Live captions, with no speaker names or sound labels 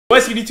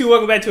What's good, YouTube?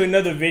 Welcome back to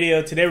another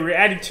video. Today we're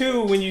adding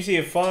to when you see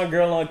a fine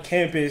girl on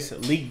campus,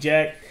 Leek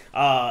Jack.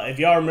 If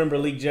y'all remember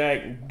Leek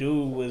Jack,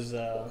 dude was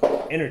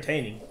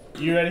entertaining.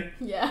 You ready?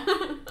 Yeah.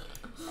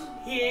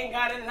 He ain't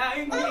got it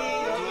like me.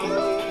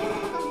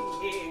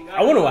 I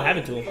wonder what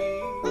happened to him.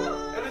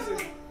 Hey,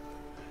 listen.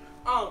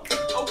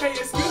 Okay,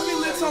 excuse me,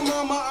 little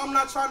mama, I'm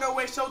not trying to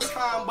waste your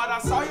time, but I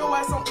saw your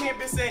ass on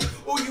campus and,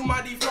 oh, you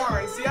mighty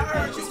fine. See, I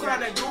heard you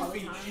kinda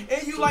goofy,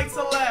 and you like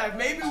to laugh.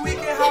 Maybe we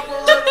can hop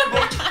a little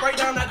bit right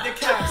down at the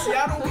cap. See,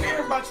 I don't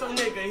care about your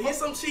nigga. Here's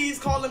some cheese,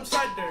 call him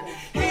cheddar.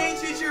 He ain't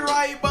treat you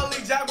right, but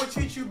Leek Jack will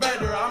treat you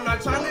better. I'm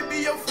not trying to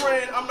be your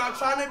friend, I'm not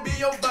trying to be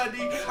your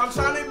buddy. I'm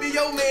trying to be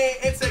your man,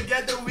 and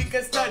together we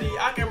can study.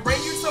 I can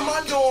bring you to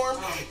my dorm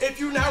if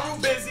you not real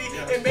busy,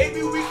 and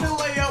maybe we can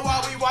lay up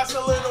while we watch a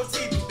little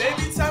TV.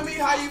 Baby, tell me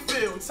how you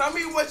feel. Tell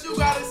me what you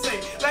gotta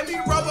say. Let me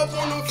rub up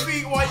on them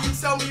feet while you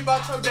tell me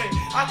about your day.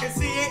 I can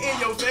see it in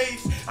your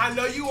face. I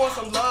know you want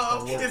some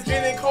love. It's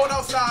getting cold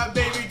outside,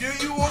 baby. Do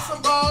you want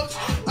some bugs?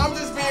 I'm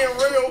just being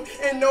real,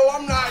 and no,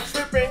 I'm not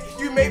tripping.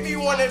 You make me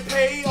wanna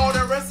pay all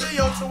the rest of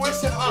your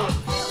tuition.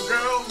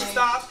 Girl,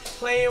 stop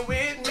playing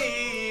with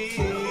me.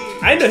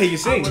 I didn't know he could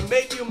sing. I would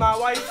make you my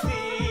wifey.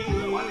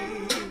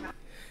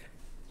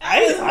 I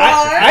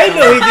didn't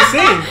know he could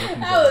sing.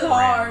 That was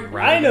hard.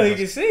 I didn't know he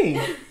could sing.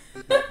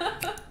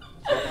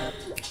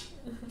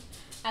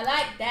 I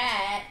like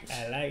that.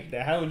 I like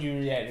that. How would you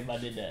react if I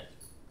did that?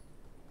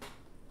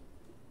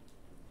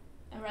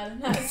 I'd rather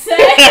not say.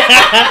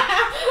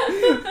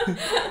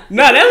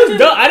 Nah, that was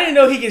dope. I didn't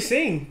know he could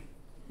sing.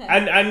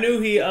 I knew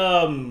he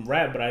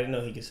rapped, but I didn't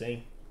know he could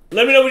sing.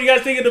 Let me know what you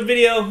guys think of the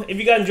video. If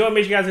you guys enjoyed,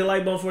 make sure you guys hit the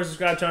like button,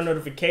 subscribe, turn on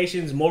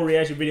notifications. More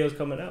reaction videos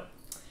coming out.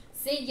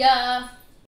 See ya.